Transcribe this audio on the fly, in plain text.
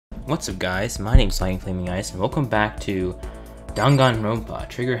What's up guys, my name's Flamingice and welcome back to Danganronpa,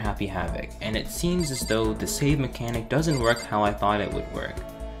 Trigger Happy Havoc, and it seems as though the save mechanic doesn't work how I thought it would work.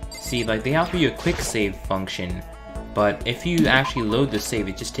 See, like they offer you a quick save function, but if you actually load the save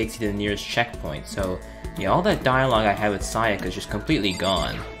it just takes you to the nearest checkpoint, so yeah, all that dialogue I had with Sayaka is just completely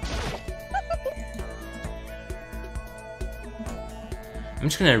gone. I'm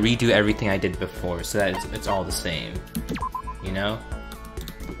just gonna redo everything I did before so that it's all the same, you know?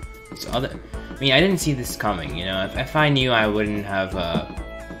 I mean, I didn't see this coming, you know. If I knew, I wouldn't have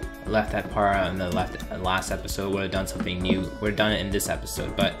left that part on the last episode. Would have done something new. Would have done it in this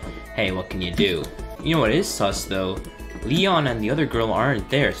episode. But hey, what can you do? You know what is sus though? Leon and the other girl aren't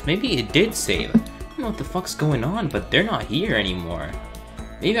there, so maybe it did save. I don't know what the fuck's going on, but they're not here anymore.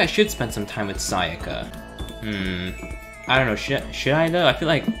 Maybe I should spend some time with Sayaka. I don't know. Should I though? I feel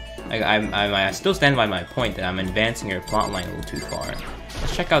like I still stand by my point that I'm advancing her plotline a little too far.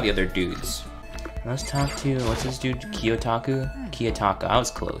 Let's check out the other dudes. Let's talk to, what's this dude? Kiyotaka. I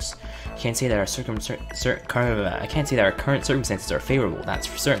was close. Can't say that our I can't say that our current circumstances are favorable, that's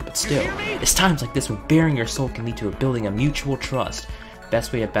for certain, but still, it's times like this when baring your soul can lead to building a mutual trust.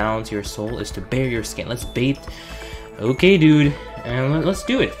 Best way to balance your soul is to bare your skin. Let's bathe. Okay, dude. And let's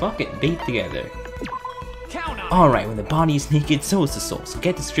do it. Fuck it. Bathe together. Alright, when the body is naked, so is the soul. So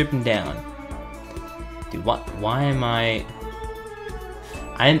get to stripping down. Dude, why am I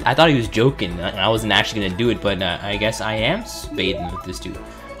thought he was joking. I wasn't actually gonna do it, but I guess I am bathing with this dude.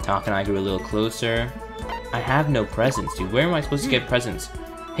 Talk and I grew a little closer. I have no presents, dude. Where am I supposed to get presents?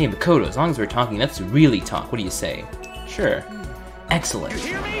 Hey, Makoto, as long as we're talking, let's really talk. What do you say? Sure. Excellent.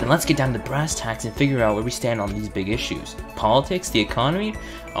 Then let's get down to brass tacks and figure out where we stand on these big issues. Politics? The economy?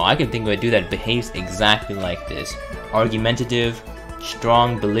 Oh, I can think of a dude that behaves exactly like this. Argumentative,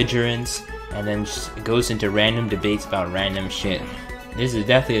 strong belligerence, and then just goes into random debates about random shit. This is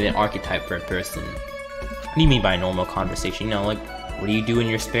definitely an archetype for a person. What do you mean by normal conversation? You know, like, what do you do in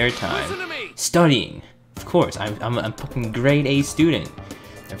your spare time? Studying! Of course, I'm a fucking grade A student.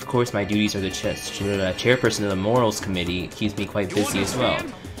 And of course, my duties are the chairperson of the morals committee. It keeps me quite busy as well.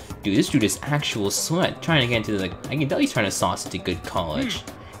 Dude, this dude is actual sweat. Trying to get into the, I can tell he's trying to sauce into good college.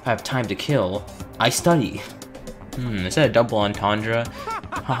 If I have time to kill, I study. Is that a double entendre?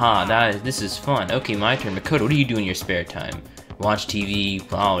 Haha, this is fun. Okay, my turn. Makoto, what do you do in your spare time? Watch TV.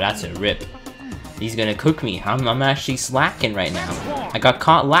 Oh, that's a rip. He's gonna cook me. I'm actually slacking right now. I got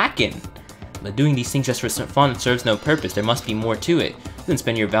caught lacking. But doing these things just for some fun serves no purpose. There must be more to it. You don't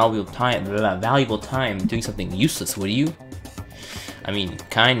spend your valuable time doing something useless, would you? I mean,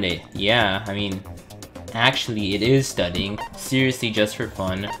 kinda. Yeah. I mean, actually, it is studying. Seriously, just for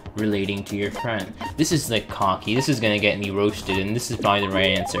fun, relating to your friend. This is like cocky. This is gonna get me roasted, and this is probably the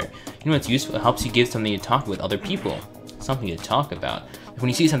right answer. You know what's useful? It helps you give something to talk with other people. Something to talk about. When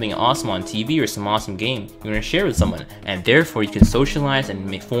you see something awesome on TV or some awesome game, you want to share with someone, and therefore you can socialize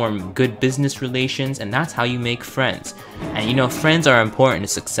and form good business relations, and that's how you make friends. And you know, friends are important to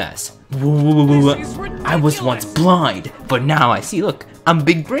success. I was once blind, but now I see. Look, I'm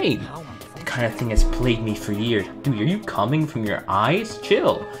big brain. The kind of thing has plagued me for years. Dude, are you coming from your eyes?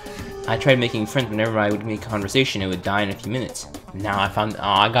 Chill. I tried making friends whenever I would make conversation, it would die in a few minutes. Now I found,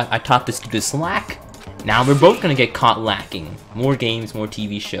 I taught this dude to slack. Now we're both gonna get caught lacking. More games, more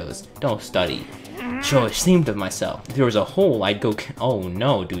TV shows. Don't study. So ashamed of myself. If there was a hole, I'd go. Oh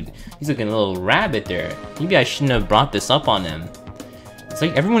no, dude. He's looking a little rabbit there. Maybe I shouldn't have brought this up on him. It's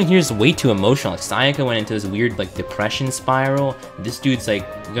like everyone here is way too emotional. Like Sayaka went into this weird like depression spiral. This dude's like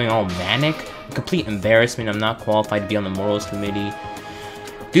going all manic. Complete embarrassment. I'm not qualified to be on the morals committee.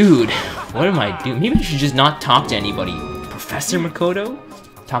 Dude, what am I doing? Maybe I should just not talk to anybody. Professor Makoto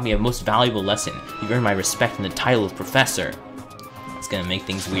taught me a most valuable lesson. You've earned my respect in the title of professor. It's gonna make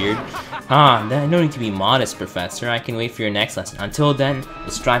things weird. No need to be modest, professor. I can wait for your next lesson. Until then, I'll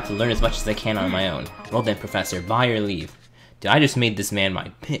strive to learn as much as I can on my own. Well then, professor, by your leave. Dude, I just made this man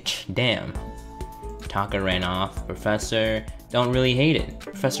my bitch. Damn. Taka ran off. Professor, don't really hate it.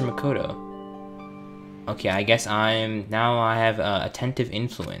 Professor Makoto. Okay, I guess I have attentive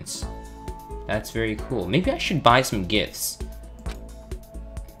influence. That's very cool. Maybe I should buy some gifts.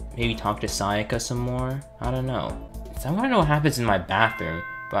 Maybe talk to Sayaka some more? I don't know. I want to know what happens in my bathroom.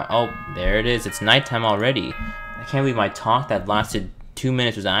 But, oh, there it is. It's nighttime already. I can't believe my talk that lasted 2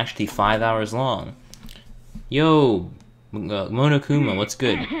 minutes was actually 5 hours long. Yo, Monokuma, what's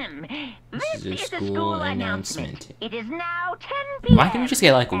good? This is a school announcement. It is now 10 p.m. Why can't we just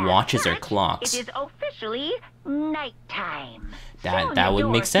get, like, watches or clocks? It is officially nighttime. That would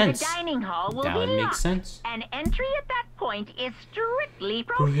make sense. That would make sense. An entry at that point is strictly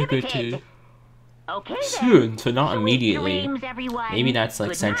prohibited. Okay Soon, then. so not Sweet immediately. dreams, everyone. Maybe that's like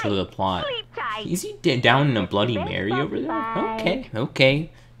Good central to night. the plot. Sleep tight. Is he down in a Bloody Mary over there? Bye-bye. Okay.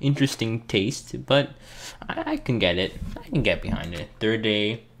 Interesting taste, but I can get it. I can get behind it. Third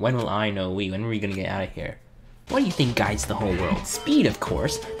day. When will I know we? When are we gonna get out of here? What do you think guides the whole world? Speed, of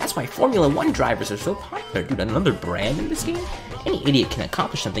course. That's why Formula 1 drivers are so popular. Dude, another brand in this game? Any idiot can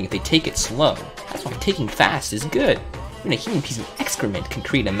accomplish something if they take it slow. That's why taking fast is good. Even a human piece of excrement can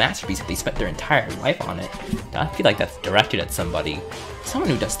create a masterpiece if they spent their entire life on it. I feel like that's directed at somebody. Someone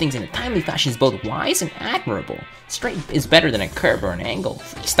who does things in a timely fashion is both wise and admirable. Straight is better than a curve or an angle.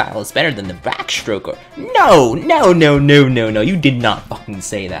 Freestyle is better than the backstroke or... No! You did not fucking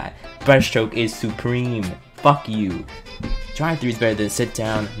say that. Breaststroke is supreme. Fuck you. Drive-through is better than sit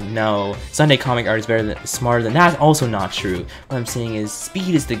down. No. Sunday comic art is smarter than that. Also not true. What I'm saying is,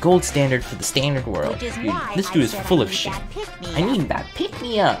 speed is the gold standard for the standard world. Dude, this dude is full of shit. I need that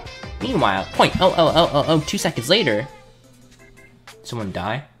pick-me-up. Meanwhile, 2 seconds later. Someone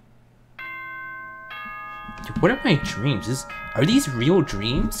die? Dude, what are my dreams? Are these real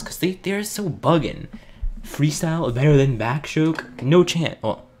dreams? Cause they're so bugging. Freestyle better than backstroke? No chance.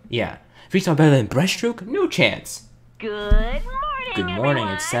 Well, yeah. Freestyle better than breaststroke? No chance. Good morning, Good morning,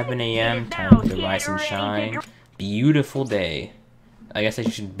 everyone. it's 7 a.m. It is Time now to rise and Gatorade. shine. Beautiful day. I guess I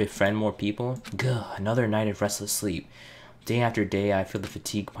should befriend more people. Gah, another night of restless sleep. Day after day, I feel the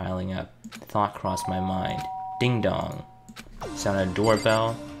fatigue piling up. Thought crossed my mind. Ding dong. Sounded a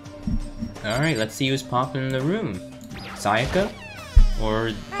doorbell. Alright, let's see who's popping in the room. Sayaka?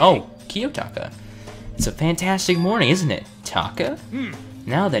 Or... oh, Kiyotaka. It's a fantastic morning, isn't it? Taka?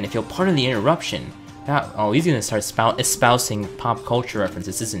 Now then, if you'll pardon the interruption... oh, he's gonna start espousing pop culture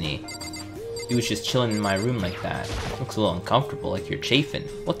references, isn't he? He was just chilling in my room like that. Looks a little uncomfortable, like you're chafing.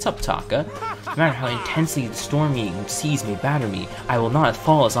 What's up, Taka? No matter how intensely the stormy seas may batter me, I will not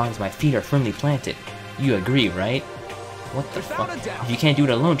fall as long as my feet are firmly planted. You agree, right? What the fuck? If you can't do it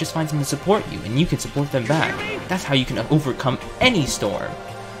alone, just find someone to support you, and you can support them back. That's how you can overcome any storm.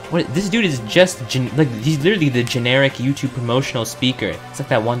 What? This dude is just he's literally the generic YouTube promotional speaker. It's like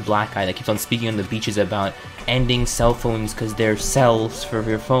that one black guy that keeps on speaking on the beaches about ending cell phones because they're cells for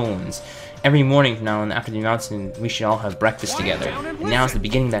your phones. Every morning from now on after the announcement, we should all have breakfast together. And now is the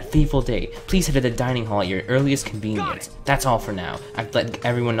beginning of that fateful day. Please head to the dining hall at your earliest convenience. That's all for now. I've let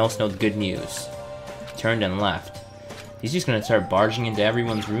everyone else know the good news. Turned and left. He's just gonna start barging into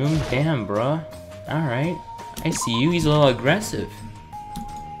everyone's room? Damn, bruh. Alright. I see you. He's a little aggressive.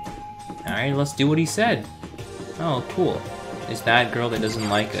 Alright, let's do what he said. Oh, cool. It's that girl that doesn't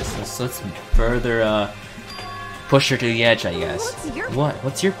like us. Let's further, push her to the edge, I guess.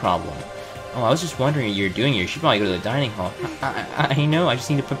 What's your problem? Oh, I was just wondering what you're doing here. You should probably go to the dining hall. I know, I just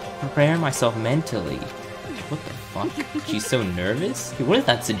need to prepare myself mentally. What the fuck? She's so nervous? Dude, what is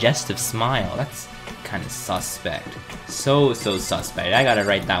that suggestive smile? That's kind of suspect. So suspect. I gotta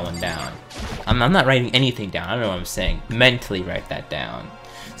write that one down. I'm not writing anything down. I don't know what I'm saying. Mentally write that down.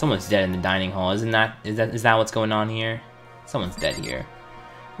 Someone's dead in the dining hall. Is that what's going on here? Someone's dead here.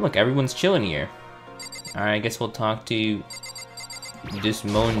 Look, everyone's chilling here. Alright, I guess we'll talk to this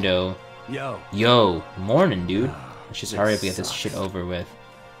Mondo. Yo, morning, dude. Let's just hurry up and get this shit over with.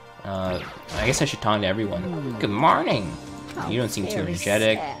 I guess I should talk to everyone. Good morning. You don't seem too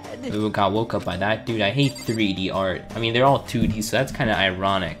energetic. We got woke up by that, dude. I hate 3D art. I mean, they're all 2D, so that's kind of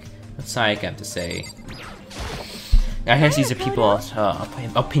ironic. What's Sayaka have to say? I guess these are people's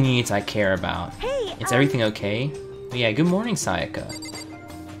opinions I care about. Is everything okay? Oh, yeah, good morning, Sayaka.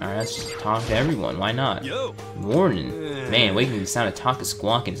 Alright, let's just talk to everyone. Why not? Morning. Man, waking to the sound of Taka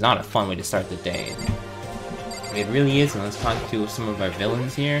squawking is not a fun way to start the day. It really is, and let's talk to some of our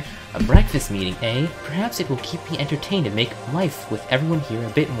villains here. A breakfast meeting, eh? Perhaps it will keep me entertained and make life with everyone here a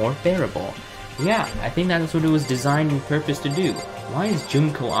bit more bearable. Yeah, I think that's what it was designed and purposed to do. Why is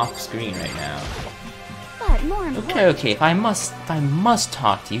Junko off screen right now? But more important. Okay, if I must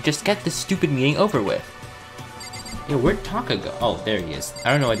talk to you, just get this stupid meeting over with. Yo, where'd Taka go? Oh, there he is.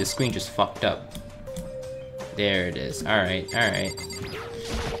 I don't know why the screen just fucked up. There it is. Alright.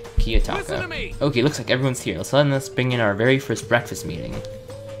 Kiyotaka. Okay, looks like everyone's here. Let's bring in our very first breakfast meeting.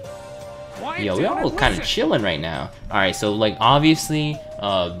 Yo, we're all kind of chilling right now. Alright, so, like, obviously,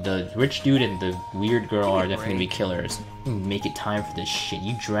 the rich dude and the weird girl are definitely gonna be killers. Make it time for this shit.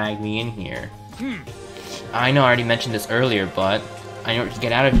 You dragged me in here. I know I already mentioned this earlier, but I know to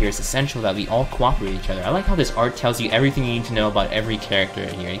get out of here, it's essential that we all cooperate with each other. I like how this art tells you everything you need to know about every character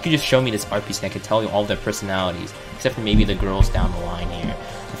here. You could just show me this art piece and I could tell you all their personalities, except for maybe the girls down the line here.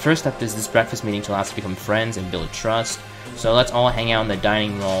 The first step is this breakfast meeting to allow us to become friends and build trust. So let's all hang out in the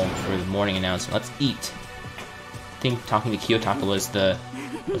dining room for the morning announcement. Let's eat. think talking to Kiyotaka was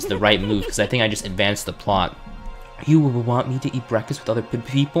the right move, because I think I just advanced the plot. You will want me to eat breakfast with other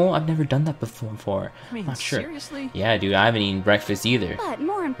people? I've never done that before. I mean, Not sure. seriously? Yeah, dude, I haven't eaten breakfast either. But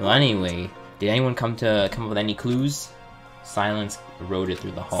more important. Well, anyway, did anyone come up with any clues? Silence eroded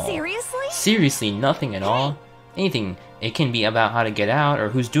through the hall. Seriously? Seriously, nothing at all? Anything. It can be about how to get out, or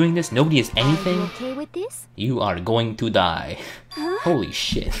who's doing this. Nobody has Are you anything. okay with this? You are going to die. Huh? Holy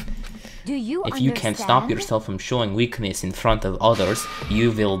shit. Do you If you can't stop understand? yourself from showing weakness in front of others,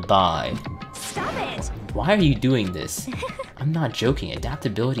 you will die. Stop it! Why are you doing this? I'm not joking.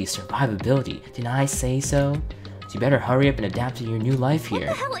 Adaptability is survivability. Didn't I say so? So you better hurry up and adapt to your new life here.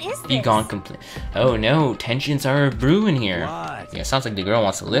 What the hell is Be this? gone complete. Oh no, tensions are brewing here. What? Yeah, sounds like the girl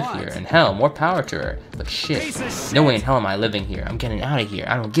wants to live What? here. And hell, more power to her. But shit, Piece of shit. no way in hell am I living here. I'm getting out of here.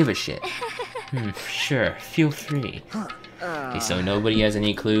 I don't give a shit. Sure, feel free. Okay, so nobody has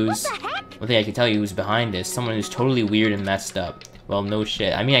any clues? One thing I can tell you who's behind this, someone who's totally weird and messed up. Well, no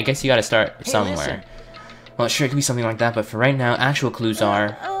shit. I mean, I guess you gotta start somewhere. listen. Well, sure, it could be something like that, but for right now, actual clues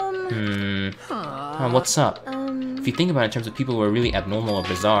are... what's up? If you think about it in terms of people who are really abnormal or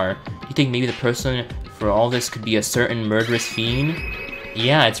bizarre, do you think maybe the person for all this could be a certain murderous fiend?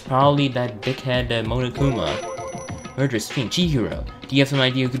 Yeah, it's probably that dickhead Monokuma. Murderous fiend, Chihiro. Do you have some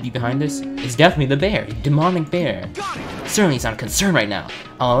idea who could be behind this? It's definitely the bear, demonic bear. Certainly he's not concerned right now.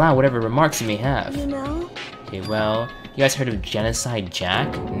 I'll allow whatever remarks he may have. You know? Okay, well, you guys heard of Genocide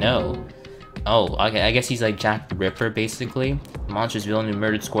Jack? No. Oh, okay, I guess he's like Jack the Ripper, basically. A monstrous villain who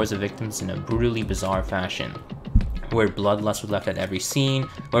murdered scores of victims in a brutally bizarre fashion. Where bloodlust was left at every scene.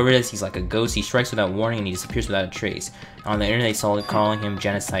 Whoever it is, he's like a ghost. He strikes without warning and he disappears without a trace. On the internet, they started calling him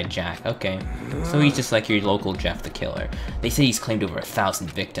Genocide Jack. Okay, so he's just like your local Jeff the Killer. They say he's claimed over 1,000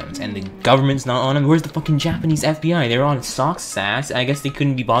 victims, and the government's not on him. Where's the fucking Japanese FBI? They're on Sock's ass. I guess they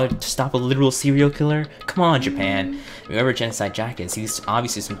couldn't be bothered to stop a literal serial killer? Come on, Japan. Whoever Genocide Jack is, he's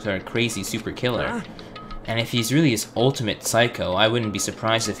obviously some sort of crazy super killer. And if he's really his ultimate psycho, I wouldn't be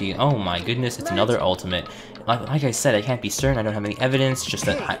surprised if he... Oh my goodness, it's another ultimate. Like I said, I can't be certain, I don't have any evidence, just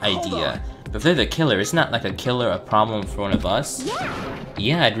an idea. But if they're the killer, it's not like a killer a problem for one of us.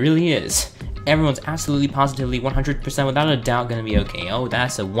 Yeah, it really is. Everyone's absolutely, positively, 100% without a doubt gonna be okay. Oh,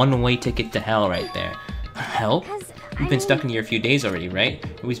 that's a one-way ticket to hell right there. Help? We've been stuck in here a few days already, right?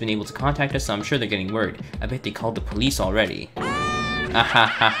 Nobody's been able to contact us, so I'm sure they're getting worried. I bet they called the police already.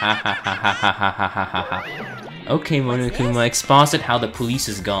 Okay, Monokuma, exposit how the police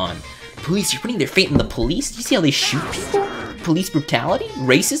is gone. Police, you're putting their fate in the police? Do you see how they shoot people? Police brutality?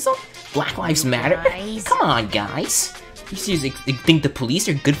 Racism? Black Lives Matter? Come on, guys. You seriously think the police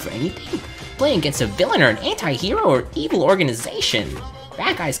are good for anything? Playing against a villain or an anti-hero or evil organization.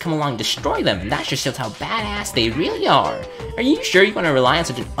 Bad guys come along and destroy them, and that just shows how badass they really are. Are you sure you want to rely on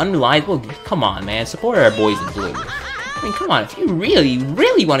such an unreliable... Come on, man, support our boys in blue. I mean, come on, if you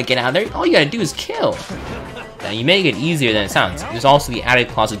really want to get out of there, all you gotta do is kill. Now, you make it easier than it sounds. There's also the added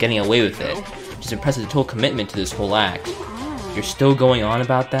clause of getting away with it, which is impressive total commitment to this whole act. You're still going on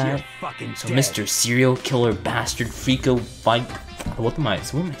about that? So Mr. Serial Killer Bastard Freako Fight... What am I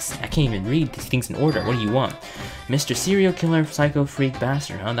saying? I can't even read these things in order. What do you want? Mr. Serial Killer Psycho Freak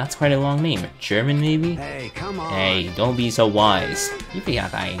Bastard, huh? That's quite a long name. German, maybe? Hey, come on. Hey, don't be so wise. You think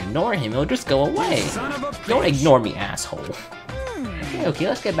if I ignore him, he'll just go away. Don't ignore me, asshole. Okay,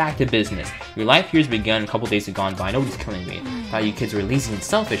 let's get back to business. Your life here's begun, a couple days have gone by, nobody's killing me. Thought you kids were lazy and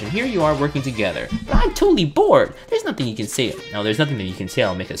selfish, and here you are working together. But I'm totally bored. There's nothing you can say. No, there's nothing that you can say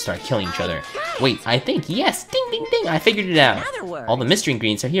that'll make us start killing each other. Wait, I think, yes, ding ding ding, I figured it out. All the mystery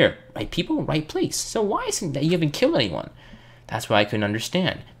ingredients are here. Right people, right place. So why isn't that you haven't killed anyone? That's what I couldn't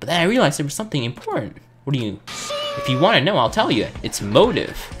understand. But then I realized there was something important. What do you... If you want to know, I'll tell you. It's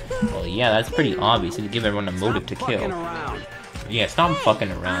motive. Well, yeah, that's pretty obvious. It'd give everyone a motive to kill. Yeah, stop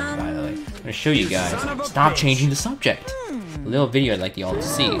fucking around, by the way. I'm gonna show you guys. Stop changing the subject. A little video I'd like you all to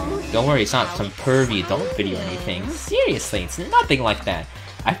see. Don't worry, it's not some pervy adult video or anything. Seriously, it's nothing like that.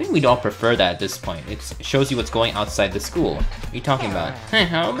 I think we'd all prefer that at this point. It shows you what's going outside the school. What are you talking about?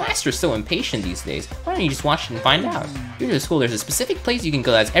 Our master's so impatient these days. Why don't you just watch it and find out? Here to the school, there's a specific place you can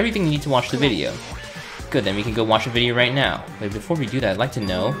go that has everything you need to watch the video. Good, then we can go watch the video right now. But before we do that, I'd like to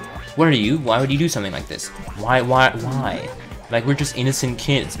know, what are you? Why would you do something like this? Why? Like, we're just innocent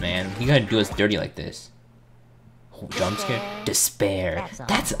kids, man. You gotta do us dirty like this. Oh, jump scare? Despair.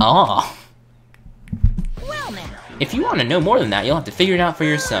 That's all. Well now. If you want to know more than that, you'll have to figure it out for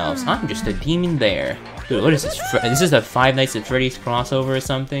yourselves. I'm just a demon bear. Dude, what is this? This is a Five Nights at Freddy's crossover or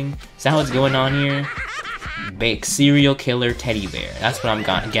something? Is that what's going on here? Bake serial killer teddy bear. That's what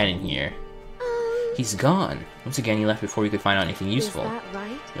I'm getting here. He's gone. Once again, he left before we could find out anything useful. Is that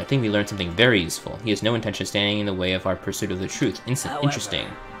right? I think we learned something very useful. He has no intention of standing in the way of our pursuit of the truth. Interesting.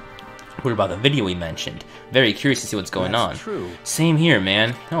 What about the video we mentioned? Very curious to see what's going on. True. Same here,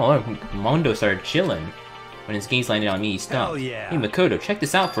 man. Oh, look, Mondo started chilling. When his gaze landed on me, he stopped. Hell yeah. Hey, Makoto, check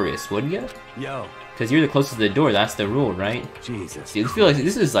this out for us, would ya? Yo. Because you're the closest to the door, that's the rule, right? Jesus. Dude, I feel like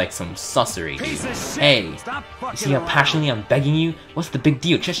this is like some sussery, dude. Piece of shit. Hey, Stop you fucking see how around. passionately I'm begging you? What's the big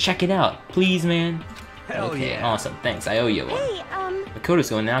deal? Just check it out. Please, man. Hell Okay, yeah. awesome. Thanks, I owe you one. Hey, Makoto's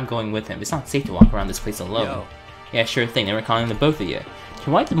going, now I'm going with him. It's not safe to walk around this place alone. Yo. Yeah, sure thing. They were calling the both of you.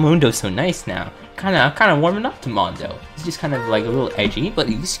 Why is Mondo so nice now? I'm kind of warming up to Mondo. He's just kind of like a little edgy, but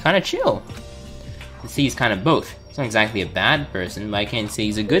he's kind of chill. You see, he's kind of both. He's not exactly a bad person, but I can't say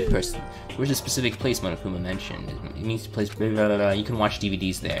he's a good person. Where's a specific place Monokuma mentioned? It means place. Blah, blah, blah, blah. You can watch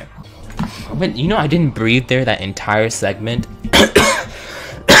DVDs there. But you know, I didn't breathe there that entire segment.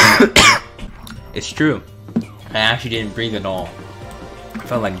 It's true. I actually didn't breathe at all. I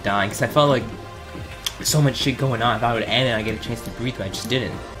felt like dying because I felt like so much shit going on. If I would end it, I'd get a chance to breathe, but I just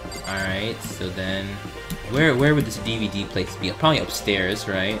didn't. Alright, so then where would this DVD place be? Probably upstairs,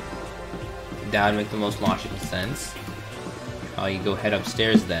 right? That would make the most logical sense. Oh, you go head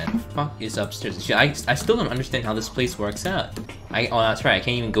upstairs then. Fuck is upstairs? I still don't understand how this place works out. Oh, that's right, I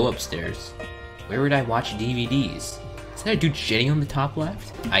can't even go upstairs. Where would I watch DVDs? Is there a dude shitting on the top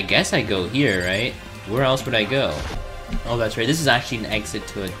left? I guess I go here, right? Where else would I go? Oh, that's right, this is actually an exit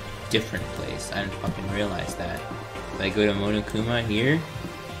to a different place. I didn't fucking realize that. If I go to Monokuma here,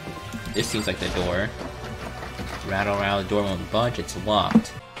 this seems like the door. Rattle, the door won't budge, it's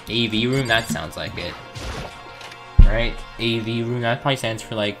locked. AV room, that sounds like it. Right? AV room, that probably stands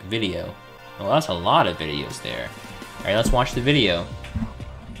for like video. Well, that's a lot of videos there. Alright, let's watch the video.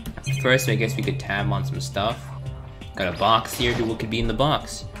 First, I guess we could tab on some stuff. Got a box here, dude, what could be in the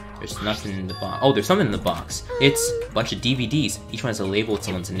box? There's nothing in the box. Oh, there's something in the box. It's a bunch of DVDs. Each one has a label with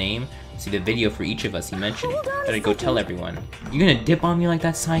someone's name. See the video for each of us he mentioned. Better go tell everyone. You gonna dip on me like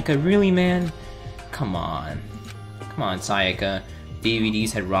that, Sayaka? Really, man? Come on. Come on, Sayaka.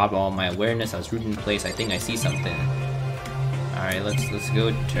 DVDs had robbed all my awareness. I was rooted in place. I think I see something. Alright, let's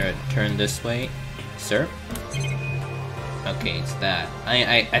go turn this way. Sir? Okay, it's that.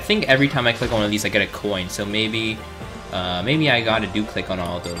 I think every time I click on one of these I get a coin, so maybe I gotta click on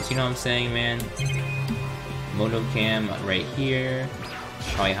all of those. You know what I'm saying, man? Monocam right here.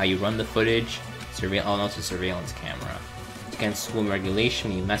 Show you how you run the footage. Oh no, it's a surveillance camera. It's against school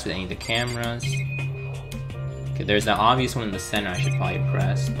regulation when you mess with any of the cameras. Okay, there's that obvious one in the center I should probably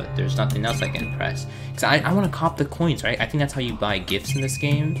press, but there's nothing else I can press. Because I want to cop the coins, right? I think that's how you buy gifts in this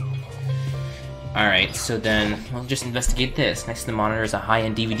game. Alright, so then, we'll just investigate this. Next to the monitor is a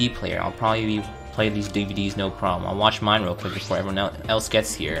high-end DVD player. I'll probably play these DVDs no problem. I'll watch mine real quick before everyone else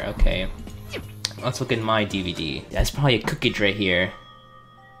gets here, okay? Let's look at my DVD. That's probably a cookage right here.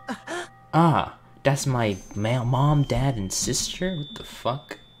 Ah, that's my mom, dad, and sister? What the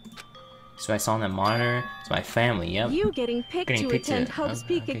fuck? So I saw on that monitor, it's my family, yep. You getting picked to attend Hope's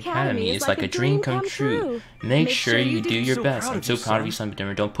Peak Academy is like a dream come true. Make sure you do your best. I'm so proud of you, son,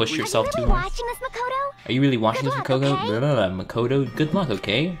 but don't push yourself too hard. watching this, Makoto? Are you really watching this, luck, Makoto? okay? Blah, blah, blah. Makoto, good luck,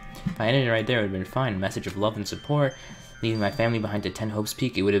 okay? If I ended it right there, it would have been fine. A message of love and support. Leaving my family behind to attend Hope's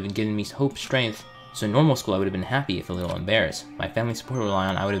Peak, it would have been giving me hope, strength. So in normal school, I would have been happy if a little embarrassed. My family support would rely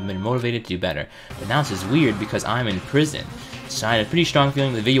on, I would have been motivated to do better. But now this is weird because I'm in prison. So I had a pretty strong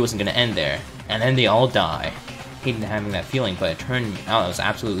feeling the video wasn't going to end there. And then they all die. Hated having that feeling, but it turned out I was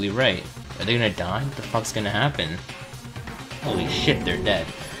absolutely right. Are they gonna die? What the fuck's gonna happen? Holy shit, they're dead.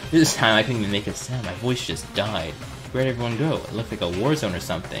 This time I couldn't even make a sound. My voice just died. Where'd everyone go? It looked like a war zone or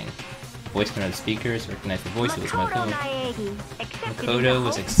something. Voice came out of the speakers, recognized the voice, it was Makoto. Makoto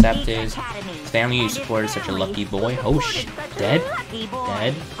was accepted. His family you supported such a lucky boy. Oh shit, dead?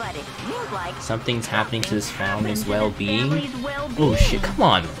 Dead? Something's happening to this family's well-being. Oh shit, come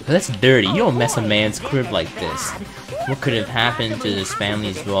on, that's dirty. You don't mess a man's crib like this. What could have happened to this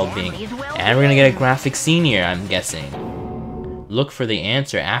family's well-being? And we're gonna get a graphic scene here, I'm guessing. Look for the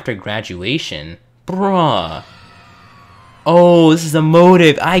answer after graduation. Bruh. Oh, this is a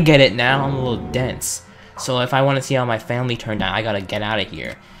motive. I get it now. I'm a little dense. So if I want to see how my family turned out, I gotta get out of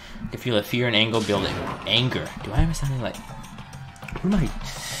here. I can feel the fear and anger building. Anger. Do I have something like... What am I...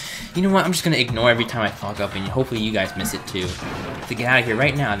 You know what? I'm just gonna ignore every time I fuck up, and hopefully you guys miss it too. To get out of here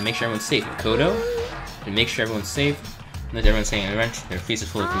right now and make sure everyone's safe. Makoto? To make sure everyone's safe. Let everyone saying a wrench. Their face is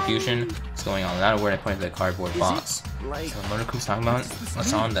full of confusion. What's going on? Without a word, I pointed to the cardboard box. So Monokuma's talking about?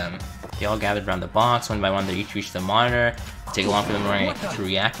 What's on them? They all gathered around the box. One by one, they each reached the monitor. Take long for them to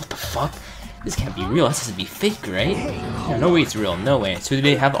react. What the fuck? This can't be real. This has to be fake, right? Yeah, no way it's real. No way. So do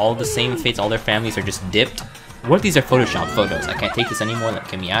they have all the same fates? All their families are just dipped? What if these are Photoshop photos? I can't take this anymore. Like,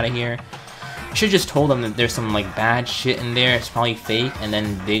 get me out of here. I should've just told them that there's some, like, bad shit in there. It's probably fake. And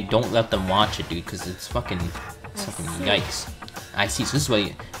then they don't let them watch it, dude. Because it's fucking yikes. I see. So this is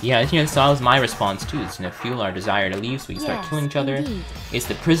what, yeah, you know, so that was my response too. It's gonna fuel our desire to leave, so we start killing each other. Indeed. It's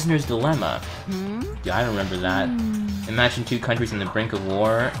the prisoner's dilemma. Yeah, I don't remember that. Imagine two countries on the brink of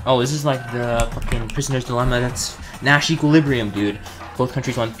war. Oh, this is like the fucking prisoner's dilemma. That's Nash equilibrium, dude. Both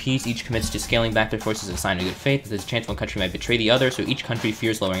countries want peace. Each commits to scaling back their forces as a sign of good faith. There's a chance one country might betray the other, so each country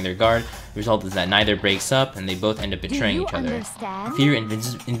fears lowering their guard. The result is that neither breaks up, and they both end up betraying each other. Understand? Fear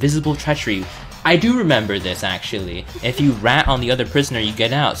invisible treachery. I do remember this, actually. If you rat on the other prisoner, you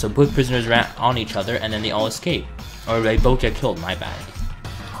get out. So both prisoners rat on each other, and then they all escape. Or they both get killed, my bad.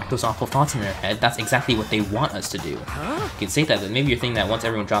 Those awful thoughts in their head, that's exactly what they want us to do. You can say that, but maybe you're thinking that once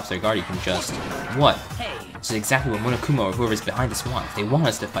everyone drops their guard, you can just... What? This is exactly what Monokuma or whoever's behind this wants. They want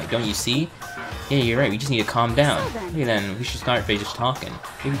us to fight, don't you see? Yeah, you're right, we just need to calm down. Okay then, we should start by just talking.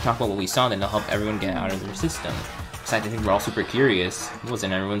 Maybe talk about what we saw, then they'll help everyone get out of their system. Besides, I think we're all super curious. What was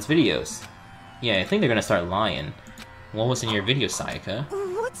in everyone's videos? Yeah, I think they're gonna start lying. What was in your video, Sayaka?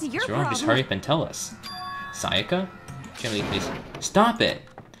 What's your What's wrong? Just hurry up and tell us. Sayaka? Gently, please. Stop it!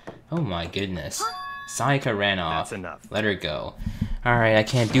 Oh my goodness. Sayaka ran off. That's enough. Let her go. Alright, I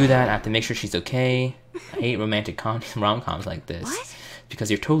can't do that. I have to make sure she's okay. I hate romantic rom-coms like this. What? Because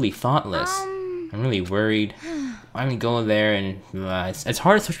you're totally thoughtless. I'm really worried. I'm gonna go there and... it's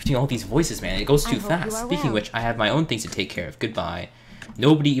hard to switch between all these voices, man. It goes too fast. Speaking of which, I have my own things to take care of. Goodbye.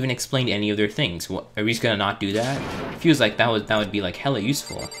 Nobody even explained any of their things. What, are we just gonna not do that? It feels like that would be like hella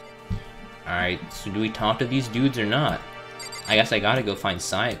useful. Alright, so do we talk to these dudes or not? I guess I gotta go find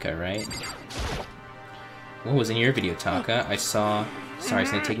Sayaka, right? What was in your video, Taka? I saw... Sorry,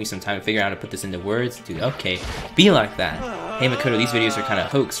 it's gonna take me some time to figure out how to put this into words. Dude, okay. Be like that. Hey, Makoto, these videos are kinda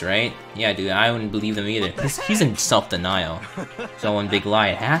hoax, right? Yeah, dude, I wouldn't believe them either. He's in self-denial. It's all one big lie,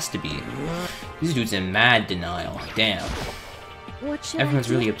 it has to be. This dude's in mad denial. Damn. Everyone's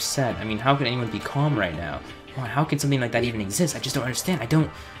really upset. I mean, how could anyone be calm right now? Wow, how can something like that even exist? I just don't understand. I don't...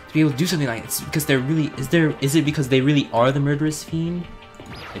 To be able to do something like this because they're really... Is it because they really are the murderous fiend?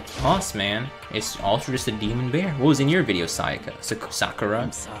 It's us, man. It's also just a demon bear. What was in your video, Sayaka?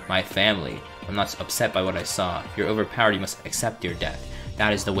 Sakura? My family. I'm not upset by what I saw. If you're overpowered, you must accept your death.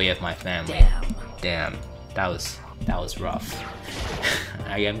 That is the way of my family. Damn. That was rough.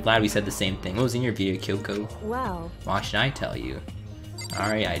 I am glad we said the same thing. What was in your video, Kyoko? Wow. Why should I tell you?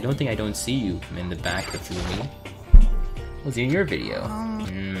 Alright, I don't see you in the back of me. What was in your video?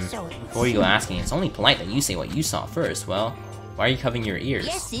 Before you go asking, it's only polite that you say what you saw first. Well, why are you covering your ears?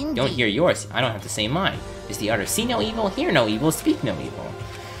 Yes, indeed. Don't hear yours. I don't have to say mine. Is the utter see no evil, hear no evil, speak no evil.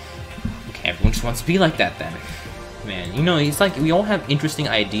 Okay, everyone just wants to be like that then. Man, you know, it's like we all have interesting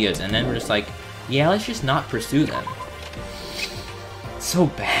ideas and then we're just like, yeah, let's just not pursue them. So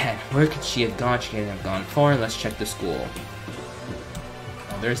bad. Where could she have gone? She couldn't have gone far. Let's check the school.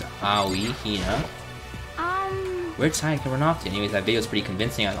 Oh, there's Aoi, Hina. Where'd Sayaka run off to? Anyways, that video's pretty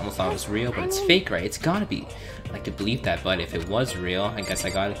convincing. I almost thought it was real, but it's fake, right? It's gotta be. I'd like to believe that, but if it was real, I guess I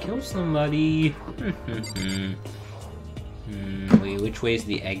gotta kill somebody. Wait, which way is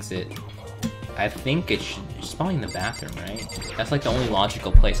the exit? I think it's probably in the bathroom, right? That's like the only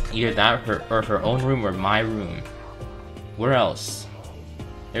logical place. Either that or her own room or my room. Where else?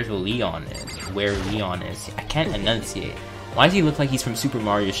 There's where Leon is. Where Leon is. I can't enunciate. Why does he look like he's from Super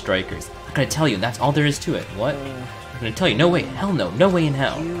Mario Strikers? I'm gonna tell you, that's all there is to it. What? I'm gonna tell you, no way, hell no, no way in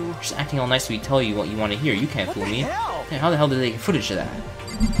hell. Just acting all nice so we tell you what you want to hear. You can't fool me. Hey, how the hell did they get footage of that?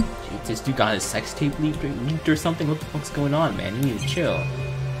 Dude, this dude got his sex tape leaked or something? What the fuck's going on, man? You need to chill.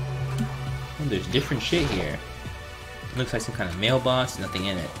 Oh, there's different shit here. Looks like some kind of mailbox, nothing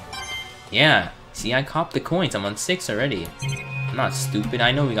in it. Yeah, see, I copped the coins. I'm on 6 already. I'm not stupid.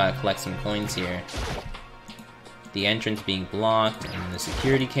 I know we gotta collect some coins here. The entrance being blocked, and the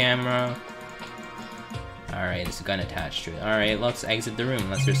security camera. Alright, there's a gun attached to it. Alright, let's exit the room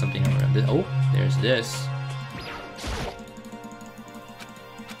unless there's something over there. Oh, there's this.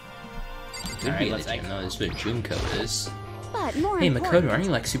 Alright, let's exit. No, this is what Junko is. But more Hey, Makoto, important- aren't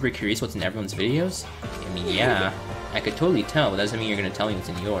you like super curious what's in everyone's videos? I mean, yeah. I could totally tell, but that doesn't mean you're gonna tell me what's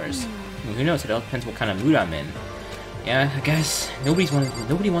in yours. I mean, who knows? It all depends what kind of mood I'm in. Yeah, I guess nobody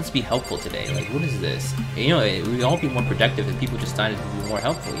wants to be helpful today. Like, what is this? You know, we'd all be more productive if people just decided to be more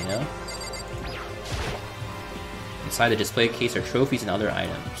helpful, you know? Inside the display case are trophies and other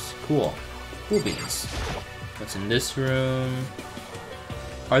items. Cool. Cool beans. What's in this room?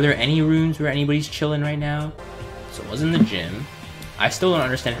 Are there any rooms where anybody's chilling right now? So it was in the gym. I still don't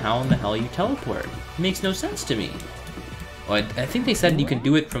understand how in the hell you teleport. It makes no sense to me. Well, I think they said you can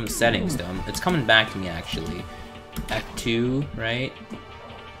do it from settings though. It's coming back to me actually. F2, right?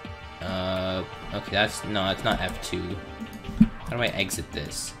 Okay, that's it's not F2. How do I exit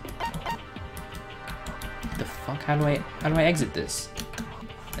this? The fuck? How do I exit this?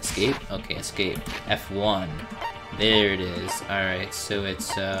 Escape? Okay, escape. F1. There it is. Alright, so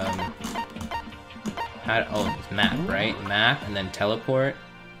it's it's map, right? Map and then teleport.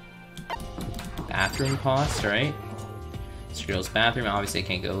 Bathroom pause, right? This girl's bathroom, obviously I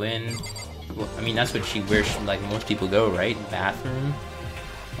can't go in. Well, I mean that's where like most people go, right? Bathroom.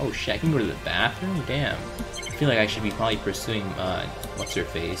 Oh shit, I can go to the bathroom? Damn. I feel like I should be probably pursuing what's her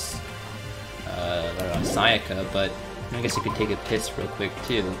face? Sayaka, but I guess you could take a piss real quick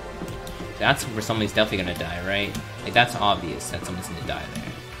too. That's where somebody's definitely gonna die, right? Like that's obvious that someone's gonna die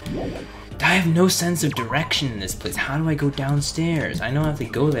there. I have no sense of direction in this place. How do I go downstairs? I know I have to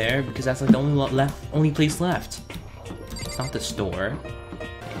go there because that's like the only place left. It's not the store.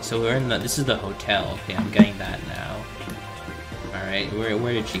 Okay, so we're in this is the hotel. Okay, I'm getting that now. Alright,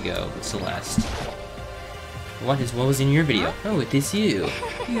 where did she go? Celeste. What was in your video? Oh, it is you.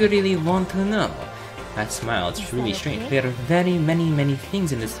 You really want to know. That smile, it's really strange. There are very many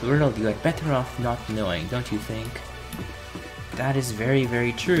things in this world you are better off not knowing, don't you think? That is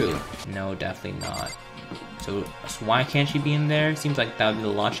very true. No, definitely not. So why can't she be in there? Seems like that would be the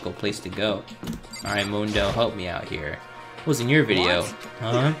logical place to go. Alright, Mundo, help me out here. What was in your video? What?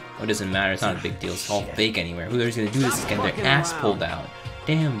 Huh? Well, it doesn't matter, it's not a big deal, it's all fake anywhere. Whoever's gonna do this is getting their ass pulled out.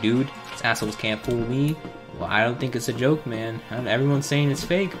 Damn, dude, these assholes can't fool me. Well, I don't think it's a joke, man. Everyone's saying it's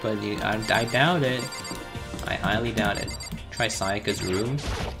fake, but I doubt it. I highly doubt it. Try Sayaka's room.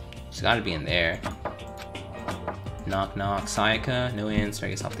 She's gotta be in there. Knock knock, Sayaka, no answer, I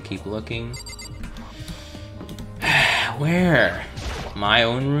guess I'll have to keep looking. Where? My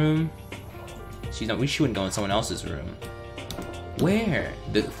own room? She wouldn't go in someone else's room. Where?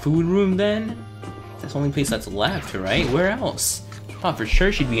 The food room then? That's the only place that's left, right? Where else? I thought for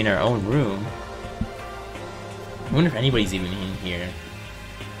sure she'd be in her own room. I wonder if anybody's even in here.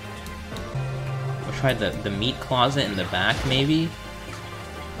 We'll try the meat closet in the back, maybe?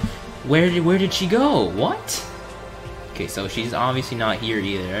 Where did she go? What? Okay, so she's obviously not here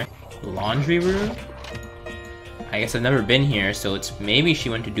either. Laundry room? I guess I've never been here, so it's maybe she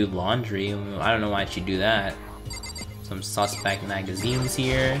went to do laundry. I don't know why she'd do that. Some suspect magazines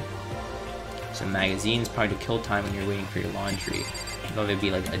here. Some magazines, probably to kill time when you're waiting for your laundry. I thought it'd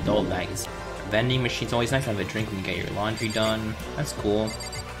be like adult magazines. Vending machine's always nice to have a drink when you get your laundry done. That's cool.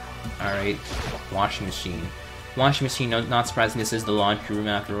 Alright. Washing machine. Washing machine, not surprising this is the laundry room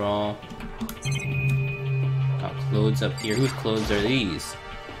after all. Got clothes up here. Whose clothes are these?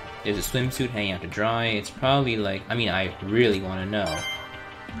 There's a swimsuit hanging out to dry. It's probably like... I mean, I really want to know.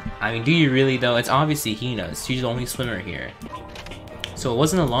 I mean, do you really though? It's obviously Hina's. She's the only swimmer here. So it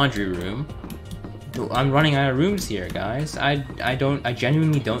wasn't a laundry room. I'm running out of rooms here, guys. I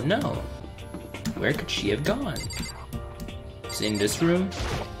genuinely don't know. Where could she have gone? Is it in this room?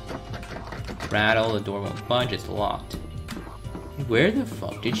 Rattle, the door won't budge, it's locked. Where the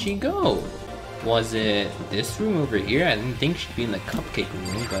fuck did she go? Was it this room over here? I didn't think she'd be in the cupcake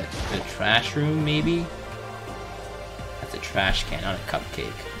room, but the trash room maybe? That's a trash can, not a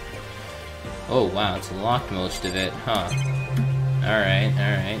cupcake. Oh wow, it's locked most of it, huh?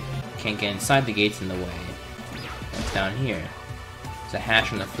 Alright. Can't get inside, the gate's in the way. What's down here? There's a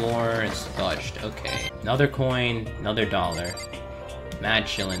hash on the floor, it's budged. Okay. Another coin, another dollar. Mad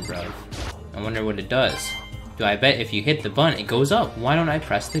chillin', bruv. I wonder what it does. Do I bet if you hit the button, it goes up? Why don't I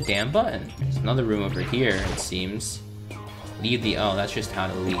press the damn button? There's another room over here, it seems. Leave the... oh, that's just how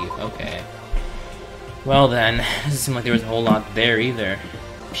to leave. Okay. Well then, it doesn't seem like there was a whole lot there either.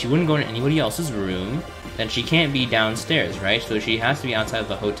 If she wouldn't go into anybody else's room, then she can't be downstairs, right? So she has to be outside of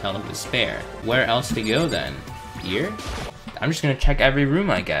the Hotel of Despair. Where else to go then? Here? I'm just gonna check every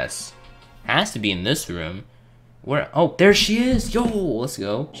room, I guess. Has to be in this room. Where? Oh, there she is! Yo, let's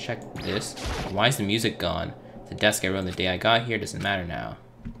go. Check this. Why is the music gone? The desk I wrote the day I got here doesn't matter now.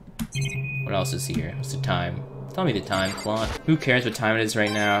 What else is here? What's the time? Tell me the time, Claude. Who cares what time it is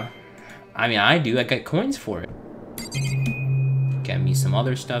right now? I mean, I do. I got coins for it. Get me some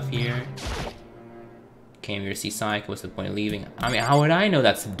other stuff here. Came here to see Sayaka. What's the point of leaving? I mean, how would I know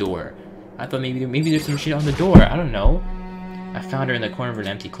that's the door? I thought maybe there's some shit on the door. I don't know. I found her in the corner of an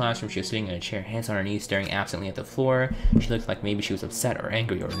empty classroom. She was sitting in a chair, hands on her knees, staring absently at the floor. She looked like maybe she was upset or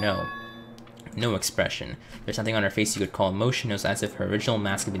angry or no expression. There's nothing on her face you could call emotion. It was as if her original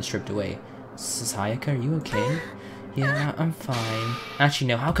mask had been stripped away. Sayaka, are you okay? Yeah, I'm fine. Actually,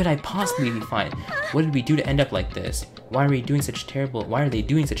 no, how could I possibly be fine? What did we do to end up like this? Why are they doing such terrible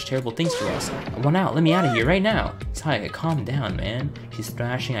things to us? I want out, let me out of here right now. Sayaka, calm down, man. She's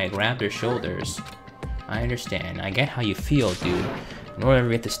thrashing, I grabbed her shoulders. I understand, I get how you feel, dude. In order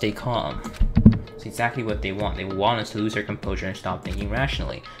we have to stay calm. It's exactly what they want. They want us to lose our composure and stop thinking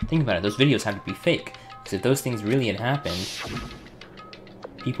rationally. Think about it, those videos have to be fake. Because if those things really had happened,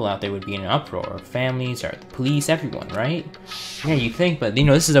 people out there would be in an uproar. Families, or police, everyone, right? Yeah, you think, but you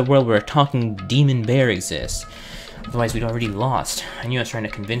know, this is a world where a talking demon bear exists. Otherwise, we'd already lost. I knew I was trying to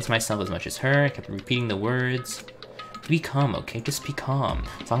convince myself as much as her. I kept repeating the words. Be calm, okay? Just be calm.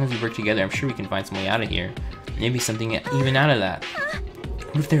 As long as we work together, I'm sure we can find some way out of here. Maybe something even out of that.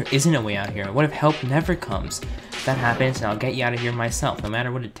 What if there isn't a way out here? What if help never comes? If that happens, I'll get you out of here myself, no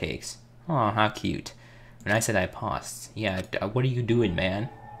matter what it takes. Aw, how cute. When I said I paused. Yeah, what are you doing, man?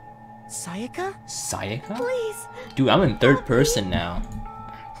 Sayaka? Sayaka? Please. Dude, I'm in third person now.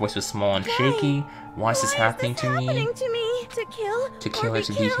 Voice was small and shaky. Why is this happening to me? To kill? To kill or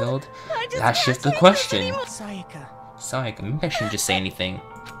to be killed? That's just the question. Sayaka. Sayaka, maybe I shouldn't just say anything.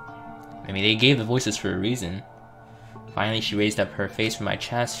 I mean, they gave the voices for a reason. Finally, she raised up her face from my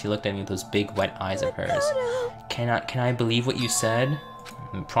chest. She looked at me with those big wet eyes of hers. Can I believe what you said?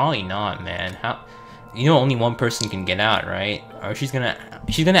 Probably not, man. How? You know, only one person can get out, right? Or she's gonna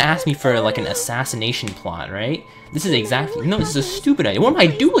ask me for like an assassination plot, right? This is exactly. No, this is a stupid idea. What am I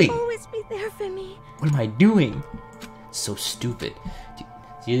doing? Always be there for me. What am I doing? So stupid.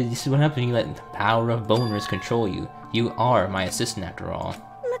 See, this is what happens when you let the power of boners control you. You are my assistant after all.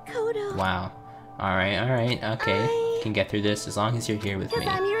 Makoto. Wow. Alright, okay. Can get through this as long as you're here with me.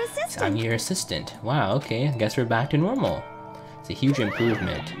 I'm your assistant. I'm your assistant. Wow, okay. I guess we're back to normal. It's a huge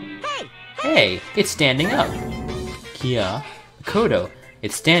improvement. Hey, it's standing up. Kia. Makoto,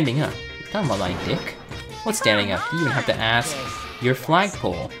 it's standing up. You're talking about my dick? What's standing up? You even have to ask your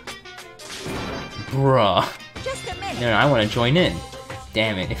flagpole. Bruh. Just a minute. No, I want to join in.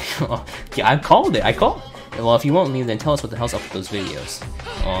 Damn it. Yeah, I called it. Well, if you won't leave, then tell us what the hell's up with those videos.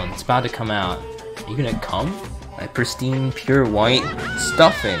 Oh, it's about to come out. Are you gonna come? My pristine, pure white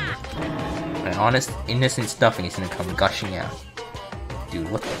stuffing. My honest, innocent stuffing is gonna come gushing out. Dude,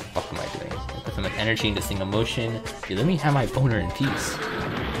 what the fuck am I doing? I put so much energy into single motion. Dude, let me have my boner in peace.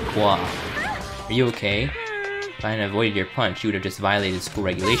 Wow. Are you okay? If I hadn't avoided your punch, you would have just violated school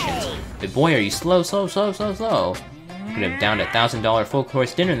regulations. But boy, are you slow. You could have downed $1,000 full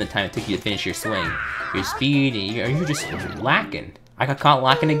course dinner in the time it took you to finish your swing. Your speed, you're just lacking. I got caught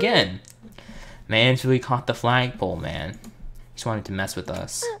lacking again. Man's really caught the flagpole, man. Just wanted to mess with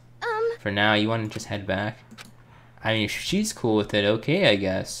us. For now, you want to just head back? I mean, if she's cool with it, okay, I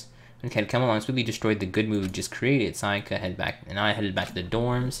guess. Okay, come along, so we destroyed the good move we just created. Sayaka head back, and I headed back to the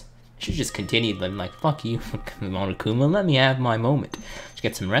dorms. She just continued living like, fuck you, Monokuma, let me have my moment. Just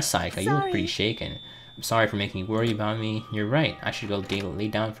get some rest, Sayaka, you look pretty shaken. I'm sorry for making you worry about me. You're right, I should go lay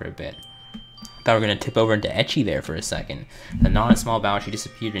down for a bit. Thought we were gonna tip over into ecchi there for a second. Then not a small bow, she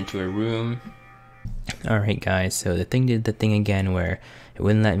disappeared into her room. Alright guys, so the thing did the thing again where it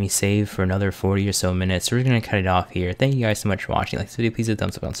wouldn't let me save for another 40 or so minutes, so we're gonna cut it off here. Thank you guys so much for watching. Like this video, please hit a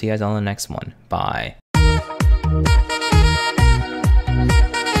thumbs up. I'll see you guys on the next one. Bye.